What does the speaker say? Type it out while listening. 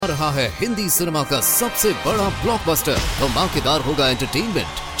रहा है हिंदी सिनेमा का सबसे बड़ा ब्लॉकबस्टर। धमाकेदार होगा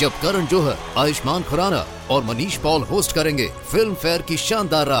एंटरटेनमेंट जब करण जौहर, आयुष्मान खुराना और मनीष पॉल होस्ट करेंगे फिल्म फेयर की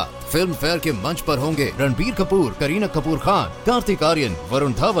शानदार रात। फिल्म फेयर के मंच पर होंगे रणबीर कपूर, करीना कपूर खान, कार्तिक आर्यन,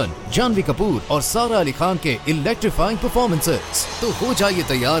 वरुण धवन, जानवी कपूर और सारा अली खान के इलेक्ट्रीफाइंग परफॉर्मेंसेस। तो हो जाइए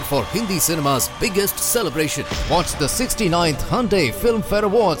तैयार for Hindi cinema's biggest celebration. Watch the 69th Hyundai Film Fair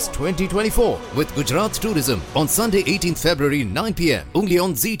Awards 2024 with Gujarat Tourism on Sunday 18th February 9 p.m. only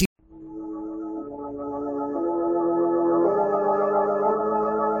on ZT.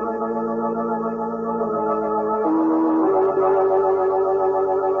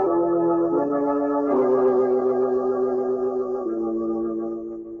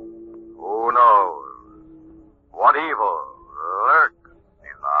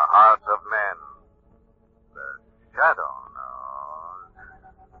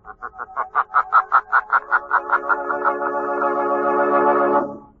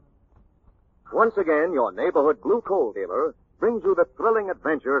 Once again, your neighborhood blue coal dealer brings you the thrilling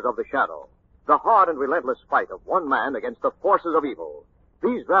adventures of the Shadow, the hard and relentless fight of one man against the forces of evil.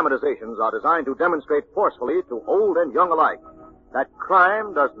 These dramatizations are designed to demonstrate forcefully to old and young alike that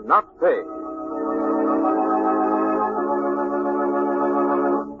crime does not pay.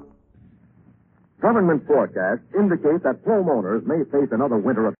 Government forecasts indicate that homeowners may face another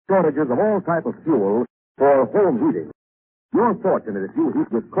winter of shortages of all types of fuel for home heating. You're fortunate if you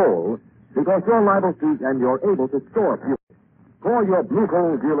heat with coal because you're liable to and you're able to store fuel. Call your blue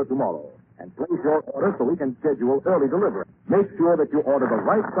coal dealer tomorrow and place your order so we can schedule early delivery. Make sure that you order the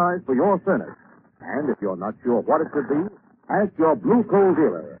right size for your furnace. And if you're not sure what it should be, ask your blue coal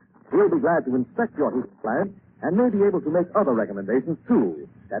dealer. He'll be glad to inspect your heat plant and may be able to make other recommendations, too,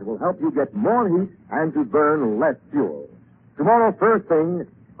 that will help you get more heat and to burn less fuel. Tomorrow, first thing,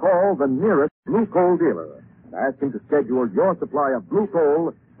 call the nearest blue coal dealer and ask him to schedule your supply of blue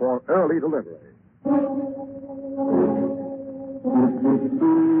coal for early delivery.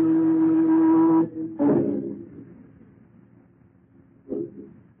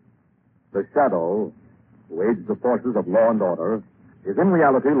 The Shadow, who aids the forces of law and order, is in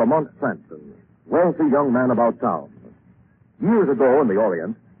reality Lamont Cranston, wealthy young man about town. Years ago in the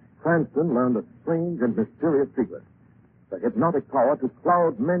Orient, Cranston learned a strange and mysterious secret, the hypnotic power to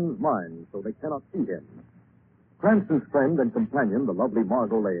cloud men's minds so they cannot see him. Cranston's friend and companion, the lovely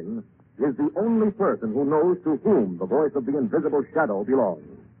Margot Lane, is the only person who knows to whom the voice of the invisible Shadow belongs.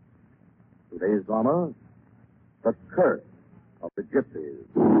 Today's drama, The Curse of the Gypsies.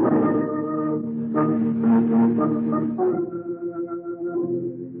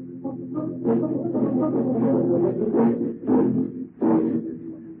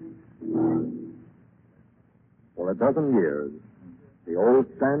 For a dozen years, the old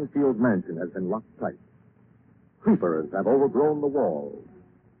Stanfield mansion has been locked tight. Creepers have overgrown the walls.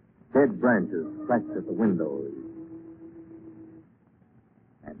 Dead branches scratch at the windows.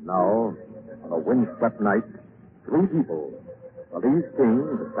 And now, on a windswept night, three people, Elise King,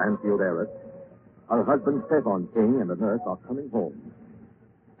 the Stanfield heiress, her husband Stefan King, and a nurse are coming home.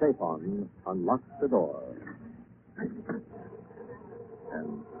 Stefan unlocks the door.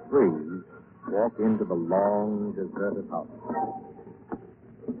 And three walk into the long, deserted house.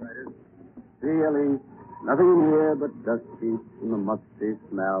 See, Elise, nothing here but dust sheets and the musty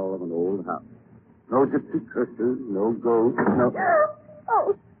smell of an old house. No gypsy curses, no ghosts, no...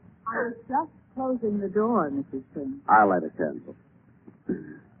 Oh, I was just closing the door, Mrs. King. I'll light a candle.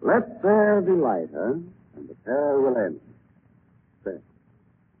 Let there be light, huh? And the terror will end. There.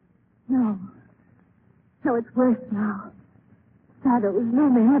 No. No, it's worse now. Shadows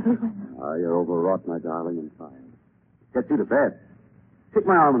looming everywhere. Ah, you're overwrought, my darling, and fine. Get you to bed. Take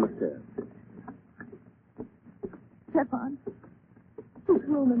my arm on the stairs. Stefan, whose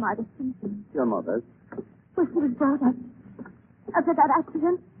room am I to sleep in? Your mother's. Where she was brought up? After that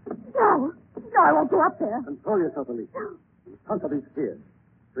accident? No. No, I won't go up there. Control yourself, Elise. Conquer these fears.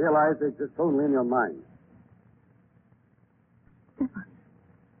 Realize they exist only in your mind. Stefan.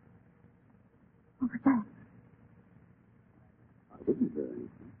 What was that? I didn't hear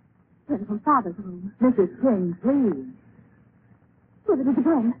anything. Then from Father's room. Mrs. King, please. Here it is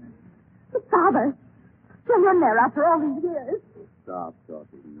again. It's Father. Still in there after all these years. Stop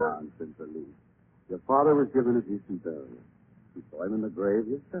talking nonsense, Elise. Your father was given a decent burial. You saw him in the grave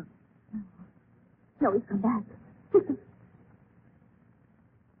yourself. No, he's come back. Listen.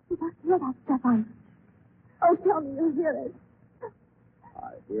 You must hear that, Stefan. Oh, tell me you hear it.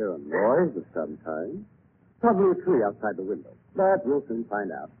 I hear a noise of some kind. Probably a tree outside the window. But we'll soon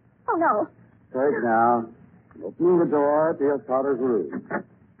find out. Oh, no. Courage now. Opening the door to your father's room.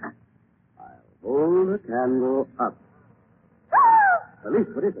 I'll hold the candle up. Elise,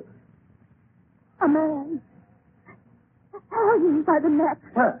 what is it? A man. Hanging by the neck.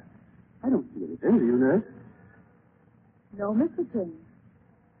 Where? I don't see anything. Do you, nurse? No, Mr. King.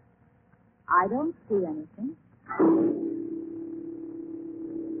 I don't see anything.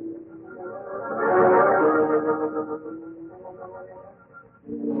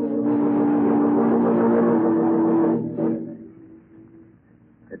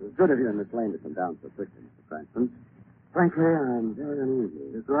 It was good of you and Miss Lane to come down so quickly, Mr. Cranston. Frankly, I'm very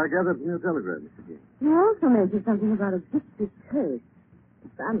uneasy. So I gathered from your telegram, Mr. King. You also mentioned something about a gypsy curse.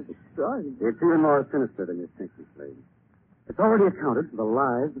 It sounds extraordinary. It's even more sinister than you think, Miss Lane. It's already accounted for the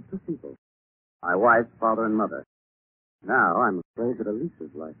lives of two people. My wife, father, and mother. Now, I'm afraid that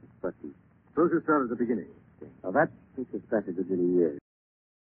Elisa's life is threatened. Suppose you start at the beginning. Now, that takes us back a good many years.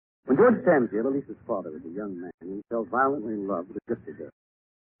 When George Stanfield, Elisa's father, was a young man, he fell violently in love with a gypsy girl.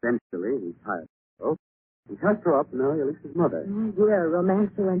 Eventually, he tired of her and cast her up to marry Elisa's mother. Oh, dear,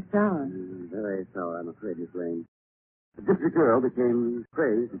 romancer and sour. Very sour, I'm afraid, Miss Lane. The gypsy girl became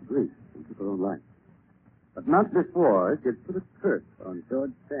crazed with grief and took her own life. But not before she had put a curse on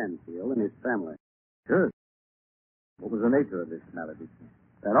George Stanfield and his family. Curse? What was the nature of this malady?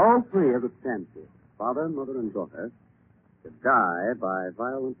 That all three of the Stanfields, father, mother, and daughter, should die by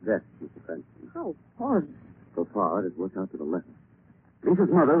violent death, Mr. Cranston. How horrible. So far, it has worked out to the letter. Lisa's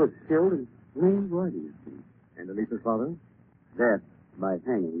mother was killed in strange writing machine. And Elisa's father? Death by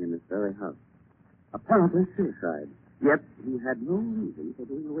hanging in this very house. Apparently suicide. Yet he had no reason for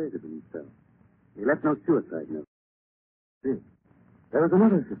doing away with himself. He left no suicide note. See, there was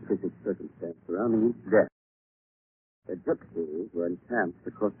another suspicious circumstance surrounding each death. The gypsies were encamped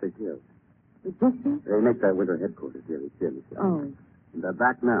across the hills. The gypsies? They make their winter headquarters here each year, Mr. Oh. And they're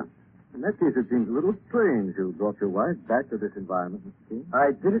back now. In that case, it seems a little strange you brought your wife back to this environment, Mr. King.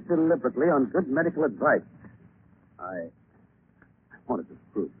 I did it deliberately on good medical advice. I wanted to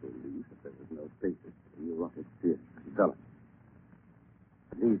prove to Elise that there was no basis for neurotic fear to develop.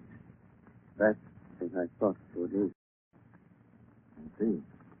 At least, that's what I thought it would do. I see.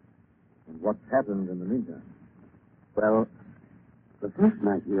 And what's happened in the meantime? Well, the first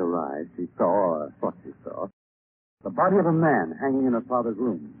night we arrived, she saw, or thought she saw, the body of a man hanging in her father's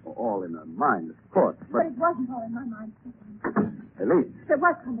room. All in her mind, of course, But it wasn't all in my mind. Elise. There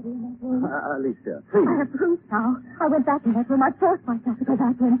was somebody in that room. Alicia, please. I have proof now. I went back in that room. I forced myself to go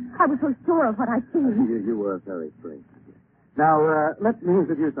back in. I was so sure of what I'd seen. You were very brave. Now, let me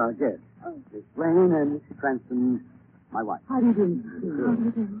introduce our guest. Miss Lane and Mr. Cranston, my wife. How do you do, Mr. King? How do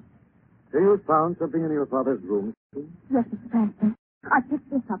you do? So you found something in your father's room? Yes, Mr. Cranston. I picked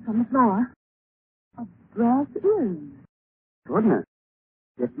this up from the floor. A brass earring. Goodness.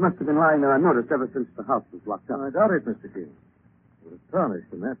 It must have been lying there unnoticed ever since the house was locked up. I doubt it, Mr. King. It was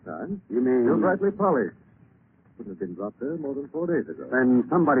tarnished in that time. You mean... Still brightly polished. Couldn't have been dropped there more than 4 days ago. Then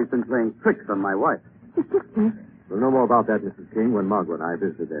somebody's been playing tricks on my wife. The gypsies. We'll know more about that, Mrs. King, when Margaret and I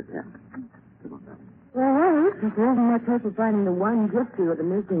visited their camp. Come on now. Well, if there isn't much hope of finding the one gypsy with the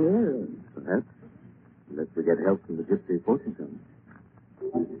missing earring. Perhaps. Unless we get help from the gypsy fortune teller.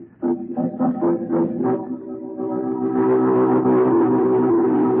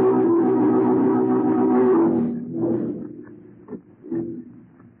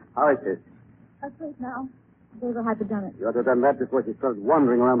 How is this? Asleep now. Gave her hypodermic. You ought to have done that before she started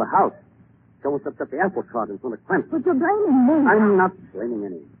wandering around the house. She almost upset the apple cart in front of Cranston. But you're blaming me. I'm not blaming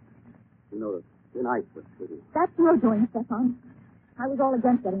anyone. You know that thin ice was pretty. That's your doing, Stefan. I was all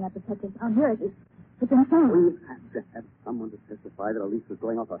against getting that detective. Now, here it is. It's insane. We have to have someone to testify that Elise was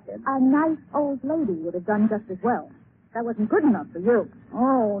going off her head. A nice old lady would have done just as well. That wasn't good enough for you.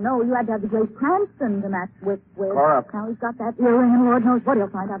 Oh, no, you had to have the great Cranston to match with. Cora. Now he's got that earring, and Lord knows what he'll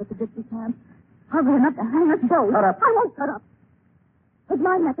find out at the gypsy camp. Hurry enough to hang us both. Shut up. I won't shut up. It's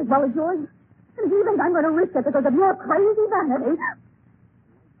my neck as well as yours. And if you think I'm going to risk it because of your crazy vanity...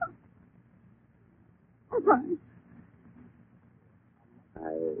 I'm fine. I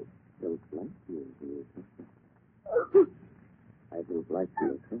don't like you, Elise. I don't like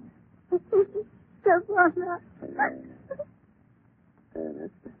you, okay? That's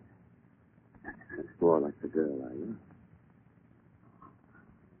more like the girl I love.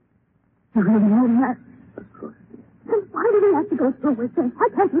 You really mean that? Of course. Then why did he have to go through with this? Why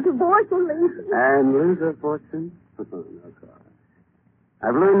can't you divorce Elise? And lose her fortune? Oh, no, God.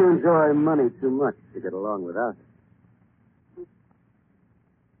 I've learned to enjoy money too much to get along without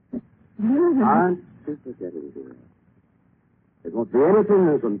it. Aren't you forgetting, dear? It won't be anything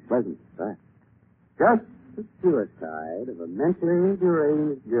as unpleasant as that. Just the suicide of a mentally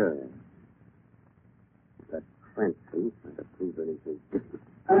deranged girl. That Cranston might have proved anything different.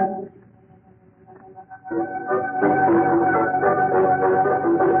 So,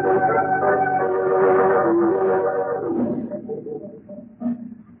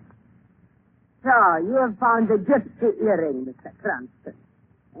 you have found the gypsy earring, Mr. Cranston.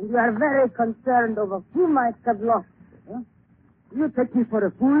 And you are very concerned over who might have lost it, huh? You take me for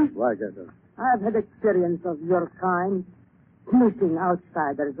a fool? Why, Gator? I have had experience of your kind. Sneaking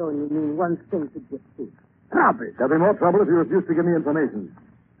outsiders only mean one thing to gypsies. Robbery. There'll be more trouble if you refuse to give me information.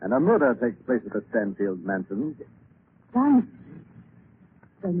 And a murder takes place at the Stanfield mansion. Thanks.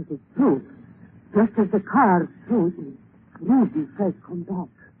 Then it is true. Just as the cards showed me, Ruby has come back.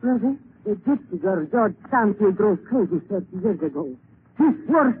 Ruby? The gypsy girl George Stanfield drove crazy 30 years ago. He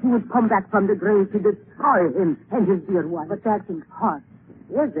swore she would come back from the grave to destroy him and his dear wife. But that is hard,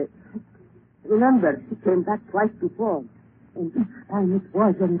 is it? Remember, she came back twice before. And each time it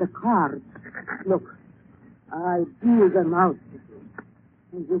was in the cards. Look, I deal them out.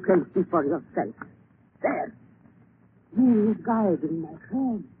 And you can see for yourself. There. He is guiding my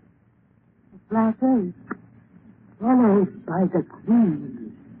friend. The black ace. Followed by the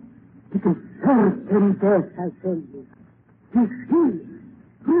queen. It is certain death, I tell you. You see,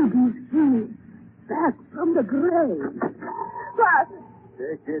 Ruby see, back from the grave. What?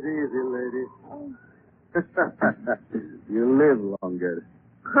 Take it easy, lady. You live longer.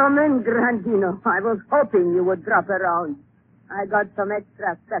 Come in, Grandino. I was hoping you would drop around. I got some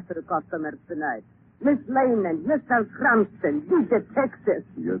extra special customers tonight. Miss Lane and Mr. Cranston, the detectives.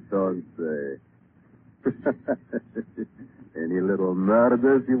 You don't say. Any little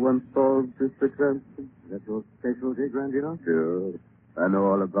murders you once solved, Mr. Cranston? Is that your specialty, Grandino? Sure. I know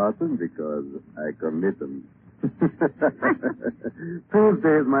all about them because I commit them.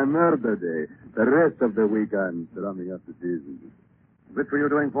 Tuesday is my murder day. The rest of the week I'm drumming up the season. Which were you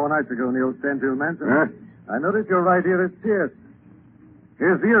doing 4 nights ago in the old Stanfield mansion? Huh? I noticed your right ear is pierced.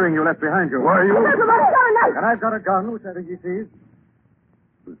 Here's the earring you left behind you. Why are you... And I've got a gun, which I think he sees.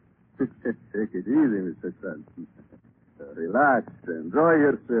 Take it easy, Mr. Cranston. Relax. Enjoy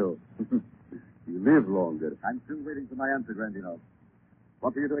yourself. You live longer. I'm still waiting for my answer, Grandino.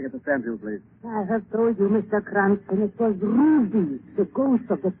 What were you doing at the Stanfield place? I have told you, Mr. Cranston, it was Ruby, the ghost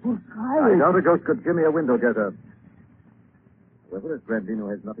of the poor I child. doubt a ghost could give me a window getter. However, if Grandino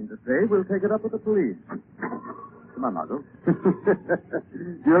has nothing to say, we'll take it up with the police. Come on, Margot.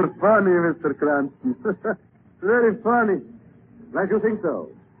 You're funny, Mr. Cranston. Very funny. Glad you think so.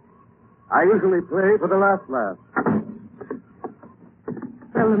 I usually play for the last laugh.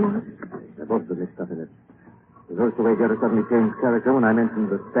 Tell them all. They're both the mixed up in it. Was those the way Gerda suddenly changed character when I mentioned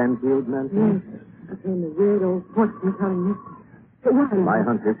the Stanfield mansion? Yes. Became a weird old fortune telling me. Why? My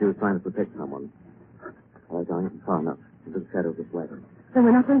hunch is she was trying to protect someone. All right, darling, far enough. Into the shadow of this wagon. Then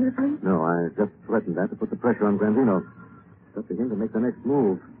we're not going to the police? No, I just threatened that to put the pressure on Grandino. It's up to him to make the next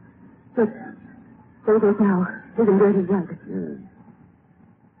move. But there it is now. He's in Gerda's wagon. Yes.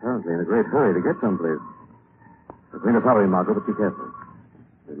 Apparently in a great hurry to get someplace. We're going to follow him, Margot, but be careful.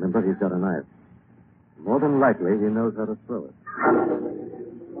 Remember, he's got a knife. More than likely, he knows how to throw it.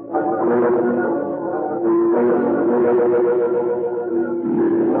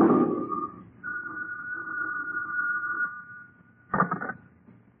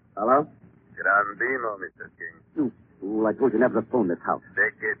 Hello? Grandino, Mr. King. You fool, I told you never to phone this house.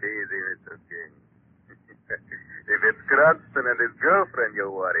 Take it easy, Mr. King. If it's Cranston and his girlfriend you're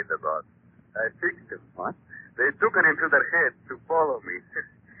worried about, I fixed him. What? They took it into their heads to follow me.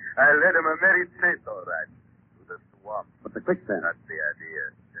 I led them a merry chase, all right, to the swamp. But the quicksand. That's the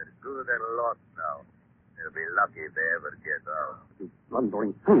idea. They're good and lost now. They'll be lucky if they ever get out. You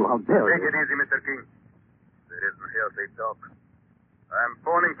blundering fool, how dare Take you? it easy, Mr. King. There isn't healthy talk. I'm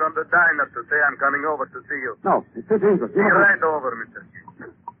phoning from the diner to say I'm coming over to see you. No, it's too dangerous. Be right over, Mr.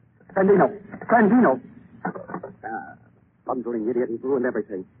 King. Grandino. Blundering idiot, he's ruined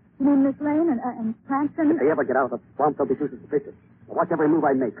everything. You mean Miss Lane and Cranston? If they ever get out of the swamp, they'll be too suspicious. Now watch every move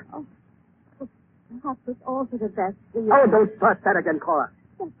I make. Oh, perhaps it's all for the best. Oh, don't start that again, Cora.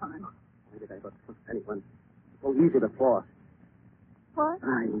 That's fine. Why did I ever trust anyone? So easy before. What?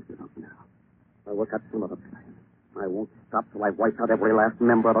 I won't give up now. I'll work out some other plan. I won't stop till I've wiped out every last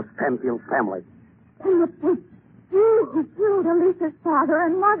member of the Stanfield family. And it was you who killed Elisa's father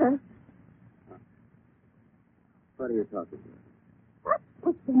and mother. What are you talking about?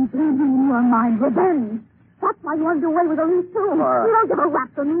 What's been burning in your mind? Revenge. That's why you wanted to away with Elise, too. Laura. You don't give a rap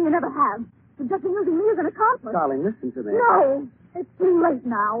for me. You never have. You're just using me as an accomplice. Darling, listen to me. No. It's too late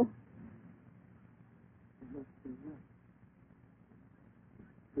now.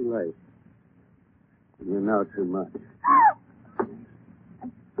 Too late. You know too much.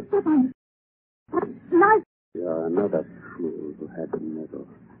 Step on. Nice. You're another fool who had the medal.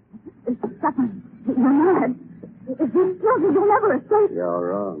 Chapman, you're mad. If you kill me, you'll never escape. You're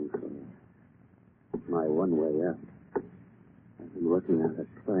wrong, Sonny. It's my one way out. I've been working out a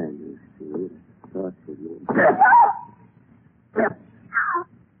plan, you see. It starts with you.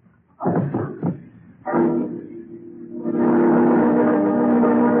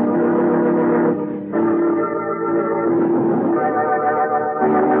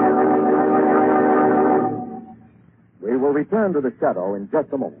 We will return to the shadow in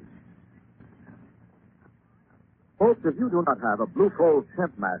just a moment. Folks, if you do not have a Blue Coal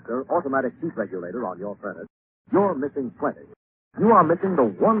Temp Master automatic heat regulator on your furnace, you're missing plenty. You are missing the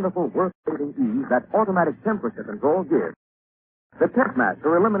wonderful worth-saving ease that automatic temperature control gives. The Temp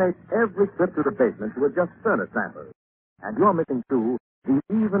Master eliminates every trip to the basement to adjust furnace dampers. And you're missing, too, the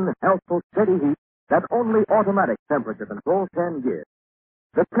even, healthful, steady heat that only automatic temperature control can give.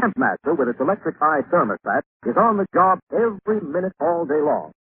 The Temp Master with its electric eye thermostat is on the job every minute all day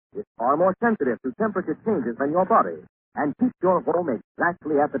long. It's far more sensitive to temperature changes than your body and keeps your home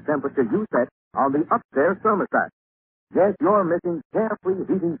exactly at the temperature you set on the upstairs thermostat. Yes, you're missing carefree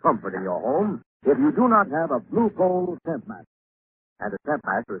heating comfort in your home if you do not have a Blue Coal Temp Master. And a Temp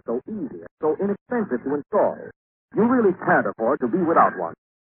Master is so easy and so inexpensive to install. You really can't afford to be without one.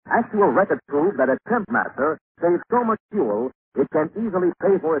 Actual records prove that a Temp Master saves so much fuel it can easily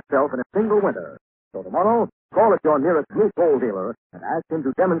pay for itself in a single winter. So tomorrow, call at your nearest Blue Coal dealer and ask him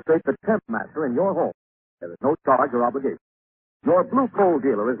to demonstrate the Temp Master in your home. There is no charge or obligation. Your Blue Coal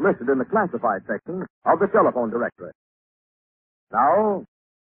dealer is listed in the classified section of the telephone directory. Now,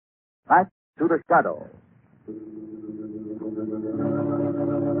 back to the shadow.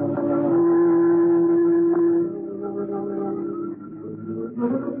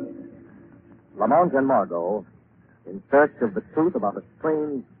 Lamont and Margot, in search of the truth about a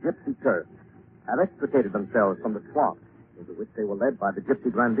strange gypsy curse, have extricated themselves from the swamp into which they were led by the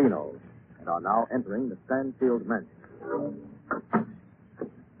gypsy Grandinos and are now entering the Stanfield mansion.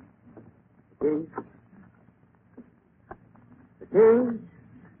 The key? The key?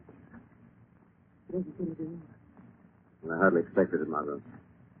 I hardly expected it, Margot.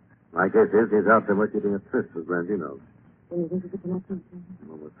 My guess is he's out somewhere keeping a tryst with Grandinos. Then you think it's a connection?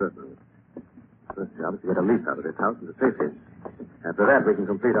 Almost certainly. First job is to get a lease out of this house and to safety. After that, we can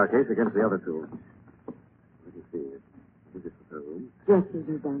complete our case against the other two. Let me see. Is this the room? Yes, we'll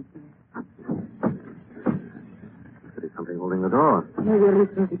be downstairs. Could be something holding the door. Maybe at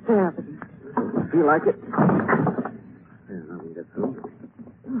least we'll be clear of it. I feel like it. Yeah, now we can get through.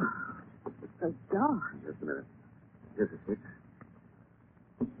 It's so dark. Just a minute. Here's a switch.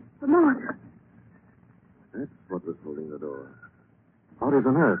 Lamont. That's what was holding the door. Bodies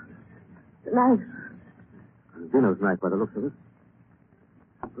on earth. The knife. Dino's knife by the looks of it.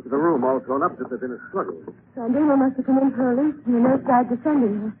 Look at the room all thrown up as if there'd been a struggle. Sandino must have come in for a lease and the nurse died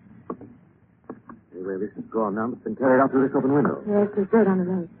descending her. Anyway, this is gone now. It's been carried out through this open window. Yes, there's dirt on the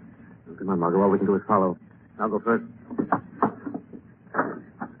roof. Oh, come on, Margot. All we can do is follow. I'll go first.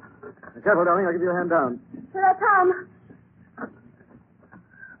 Careful, darling. I'll give you a hand down. Here I come.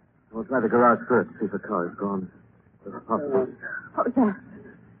 We'll try the garage first, see if the car is gone. If possible. What was that?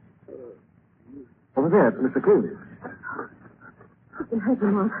 Over there, it's Mr. King. You can hurt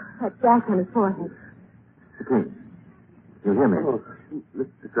him, Mark. That gash on his forehead. Mr. King. You hear me? Oh,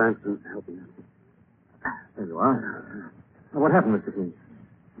 Mr. Cranston, help me. There you are. Now, what happened, Mr. King?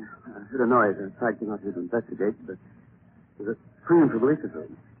 I heard a noise. I tried to not here to investigate, but there was a scream from the lease's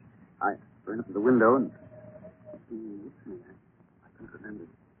room. I ran up to the window and... I couldn't remember.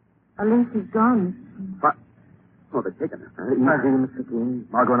 A lease is gone. What? Oh, they've taken her. Easy, Mr. King.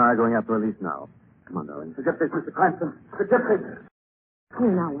 Margot and I are going after a lease now. Come on, darling. Forget this, Mr. Cranston. Forget this.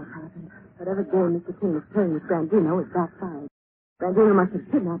 Here now what happened. Whatever game Mr. King was playing with Grandino is backfired. Grandino must have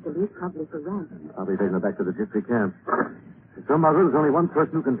kidnapped the lease, probably for ransom. Probably taken her back to the gypsy camp. So, Margot, there's only one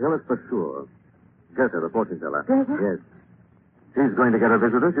person who can tell us for sure. Gerda, the fortune teller. Gerda? Yes. She's going to get a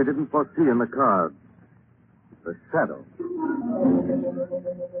visitor she didn't foresee in the car. The shadow.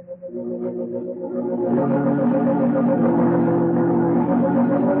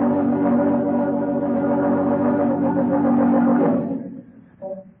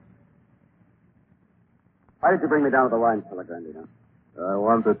 Why did you bring me down to the wine cellar, Grandino? I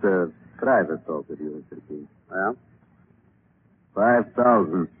wanted a private talk with you, Mr. King. Well?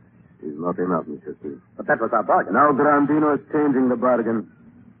 5,000 is not enough, Mr. King. But that was our bargain. Now Grandino is changing the bargain.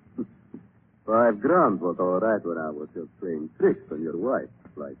 $5,000 was all right when I was just playing tricks on your wife,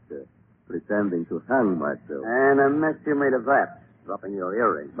 like pretending to hang myself. And a mess you made of that, dropping your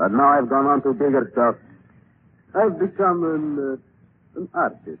earring. But now I've gone on to bigger stuff. I've become an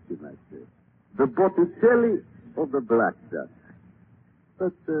artist, you might say. The Botticelli of the blackjack.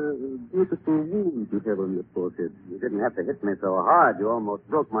 Such a beautiful wound you have on your forehead. You didn't have to hit me so hard. You almost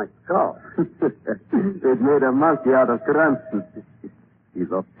broke my skull. It made a monkey out of Cranston.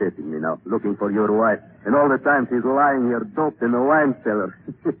 He's upsetting me now, looking for your wife. And all the time she's lying here doped in the wine cellar.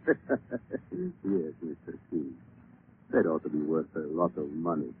 Yes, Mr. King. That ought to be worth a lot of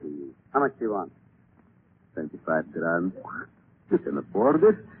money to you. How much do you want? 25 grand. You can afford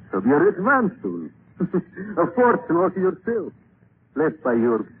it. So be a rich man soon. A fortune all to yourself. Left by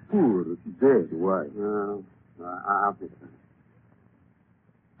your poor, dead wife. I'll think about it.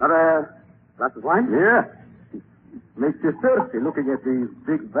 Another glass of wine? Yeah. Makes you thirsty looking at these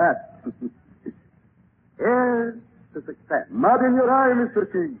big vats. Here's to success. Mud in your eye,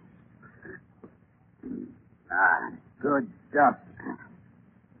 Mr. King. Good stuff.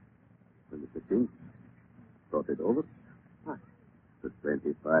 Well, Mr. King, thought it over? What? The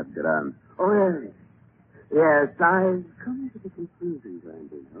 25 grand. Oh, yes. Yes, I've come to the conclusion,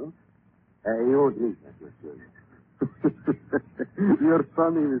 Grandino. You won't need that much money. You're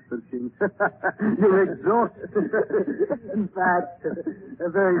funny, Mr. King. You exhaust. In fact,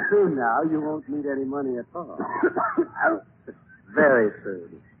 very soon now, you won't need any money at all. Very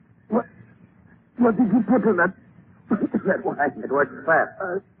soon. What did you put in that wine? It works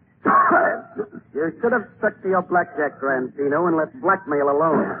fast. You should have stuck to your blackjack, Grandino, and let blackmail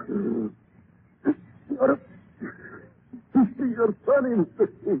alone. You're funny, Mr.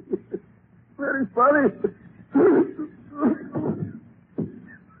 King. Very funny.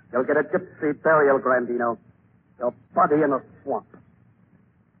 You'll get a gypsy burial, Grandino. Your body in a swamp.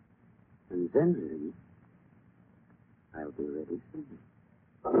 And then I'll be ready soon.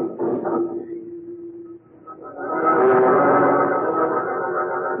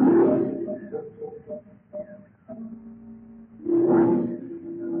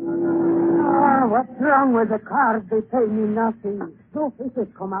 What's wrong with the cars? They pay me nothing. No fishes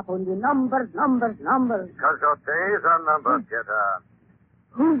come up on the numbers. Because your days are numbered, Getter.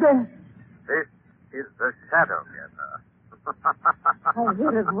 Who's there? This is the Shadow, Getter. I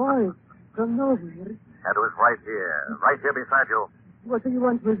hear a voice from nowhere. Shadow is right here beside you. What do you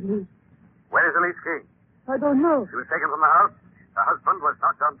want with me? Where is Elise King? I don't know. She was taken from the house. Her husband was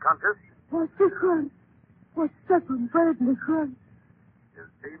knocked unconscious. What's this one? What's that one? Badly one? You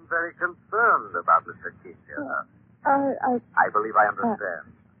seem very concerned about Mr. King, Getter. I believe I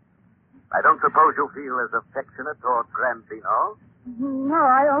understand. I don't suppose you feel as affectionate toward Grandino? No,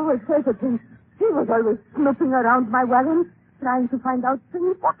 I always hated him. He was always snooping around my wagons, trying to find out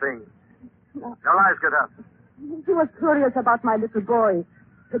things. What things? No. Your lies, Getter. He was curious about my little boy,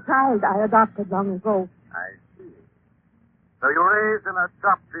 the child I adopted long ago. I see. So you raised an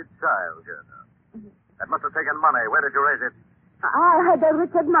adopted child, Getter. That must have taken money. Where did you raise it? I had a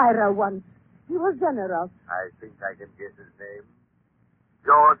rich admirer once. He was generous. I think I can guess his name.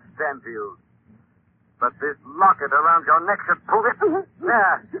 George Stanfield. But this locket around your neck should prove it.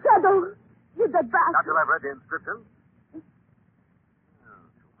 There. Shadow, you the bastard. Not till I've read the inscription.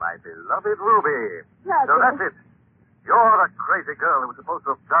 My beloved Ruby. Shadow. So that's it. You're the crazy girl who was supposed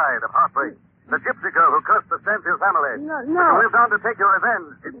to have died of heartbreak. The gypsy girl who cursed the Stanfield family. No. But you lived on to take your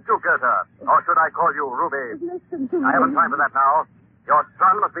revenge. Didn't you, Gerda? Or should I call you Ruby? Listen to me. I haven't time for that now. Your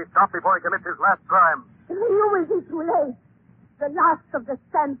son must be stopped before he commits his last crime. You will be too late. The last of the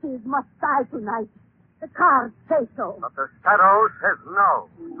Stanfields must die tonight. The cards say so. But the shadow says no.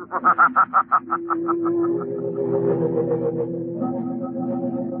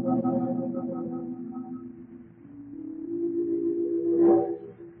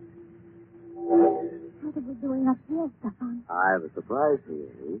 What are we doing up here, Stefan? I have a surprise for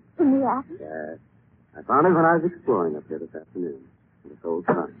you. In the attic? Yes. I found it when I was exploring up here this afternoon. This old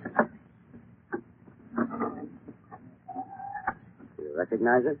trunk. Do you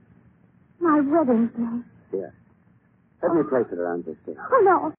recognize it? My wedding dress. Yes. Let me place it around your stick. Oh,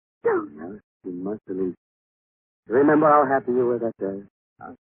 no. Don't. No, you must believe. You remember how happy you were that day?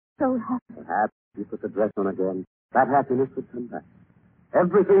 So happy. Perhaps you put the dress on again. That happiness would come back.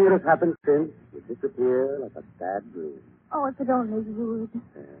 Everything that has happened since would disappear like a sad dream. Oh, if it only would.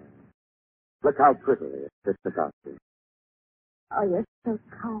 Look how prettily it fits the costume. Oh, you're so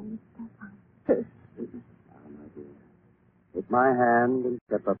kind, Stefan. So sweet. Ah, my dear. Take my hand and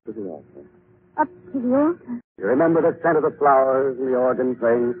step up to the altar. Up to the altar. You remember the scent of the flowers and the organ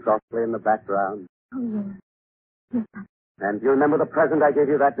playing softly in the background? Oh, yes. Yes. And do you remember the present I gave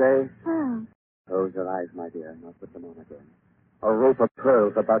you that day? Oh, Close your eyes, my dear, and I'll put them on again. A rope of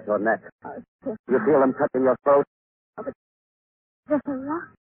pearls about your neck. Stefan. You feel them touching your throat? There's a rock.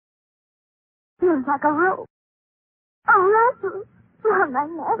 Feels like a rope. A rattle round my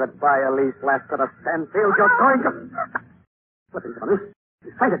neck. Goodbye, Elise, last of the Stanfield. You're going to... What is on this?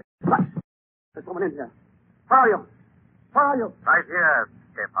 He's fainted. What? There's someone in here. Where are you? Where are you? Right here,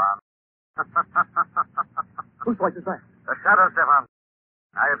 Stefan. Whose voice is that? The Shadow, Stefan.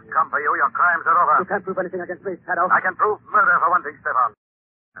 I've come for you. Your crimes are over. You can't prove anything against me, Shadow. I can prove murder for one thing, Stefan.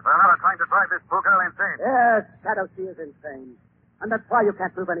 And for another, trying to drive this poor girl insane. Yes, Shadow, she is insane. And that's why you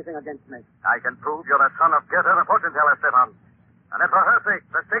can't prove anything against me. I can prove you're the son of Goethe, the fortune teller, Stefan. And that for her sake,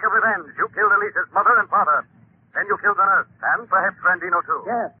 the sake of revenge, you killed Elise's mother and father. Then you killed the nurse, and perhaps Brandino, too.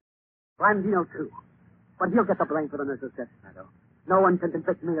 Yes, Brandino, too. But he'll get the blame for the nurse's death, Shadow. No one can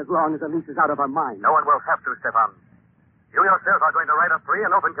convict me as long as Elise is out of her mind. No one will have to, Stefan. You yourself are going to write a free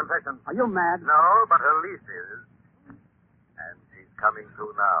and open confession. Are you mad? No, but Elise is. And she's coming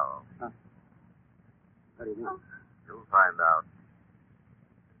through now. What do you mean? You'll find out.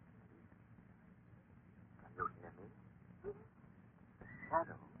 Can you hear me?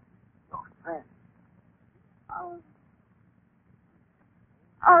 Shadow, your friend.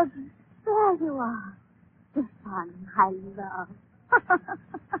 Oh, there you are. The son I love.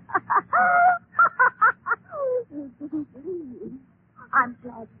 You didn't leave. I'm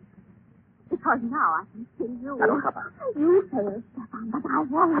glad you did. Because now I can see you. Shadow, Papa. You failed, Stefan, but I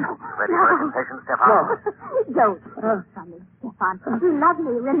won't. Ready for a confession, Stefan? Don't fail from me, Stefan. You love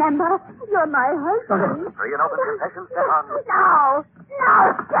me, remember? You're my husband. Free and open confession, Stefan. No,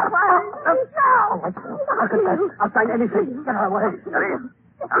 Stefan. No. I'll confess. I'll sign anything. Get her away. Elise!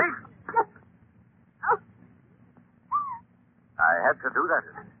 Elise! I had to do that.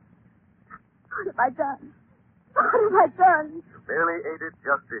 What have I done? What have I done? You barely aided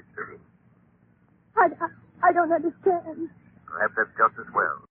justice, Elise. I don't understand. Perhaps that's just as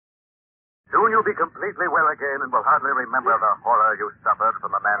well. Soon you'll be completely well again and will hardly remember the horror you suffered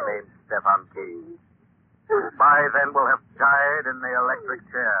from a man named Stefan King. By then we'll have died in the electric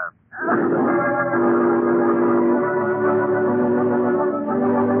chair.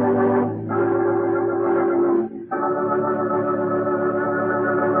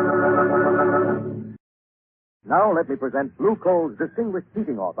 Now let me present Blue Coal's distinguished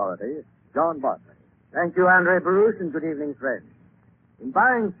heating authority, John Bartley. Thank you, Andre Baruch, and good evening, friends. In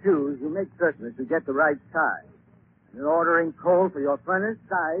buying shoes, you make certain that you get the right size. And in ordering coal for your furnace,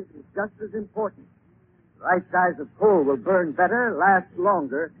 size is just as important. The right size of coal will burn better, last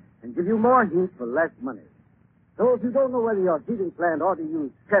longer, and give you more heat for less money. So if you don't know whether your heating plant ought to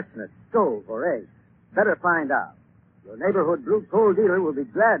use chestnut, stove, or eggs, better find out. Your neighborhood Blue Coal dealer will be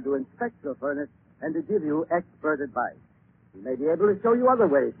glad to inspect your furnace and to give you expert advice. He may be able to show you other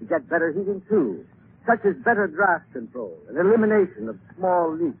ways to get better heating, too, such as better draft control and elimination of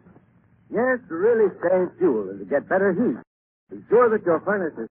small leaks. Yes, to really save fuel and to get better heat. Be sure that your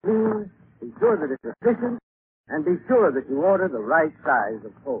furnace is clean, be sure that it's efficient, and be sure that you order the right size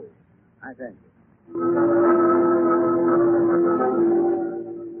of coal. I thank you.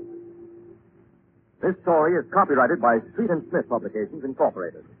 This story is copyrighted by Street and Smith Publications,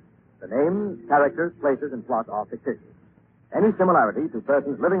 Incorporated. The names, characters, places, and plot are fictitious. Any similarity to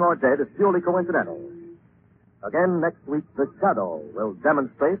persons living or dead is purely coincidental. Again, next week, The Shadow will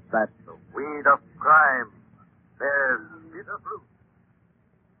demonstrate that The weed of crime bears bitter fruit.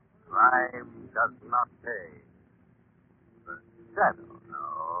 Crime does not pay. The Shadow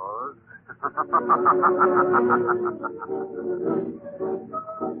knows.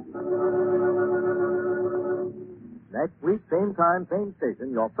 next week, same time, same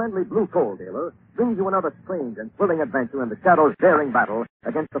station, your friendly Blue Coal dealer brings you another strange and thrilling adventure in the Shadow's daring battle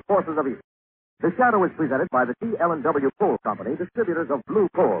against the forces of evil. The Shadow is presented by the T.L.&W. Coal Company, distributors of Blue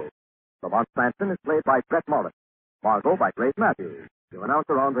Coal. Lamont Cranston is played by Brett Morris. Margot by Grace Matthews. Your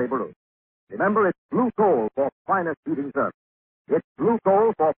announcer, Andre Baruch. Remember, it's Blue Coal for finest heating service. It's Blue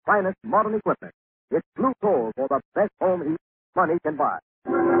Coal for finest modern equipment. It's Blue Coal for the best home heat money can buy.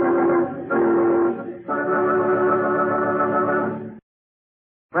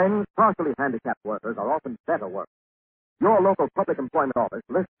 Friends, partially handicapped workers are often better workers. Your local public employment office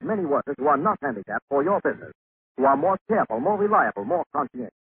lists many workers who are not handicapped for your business, who are more careful, more reliable, more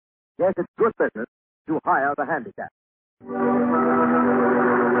conscientious. Yes, it's good business to hire the handicapped.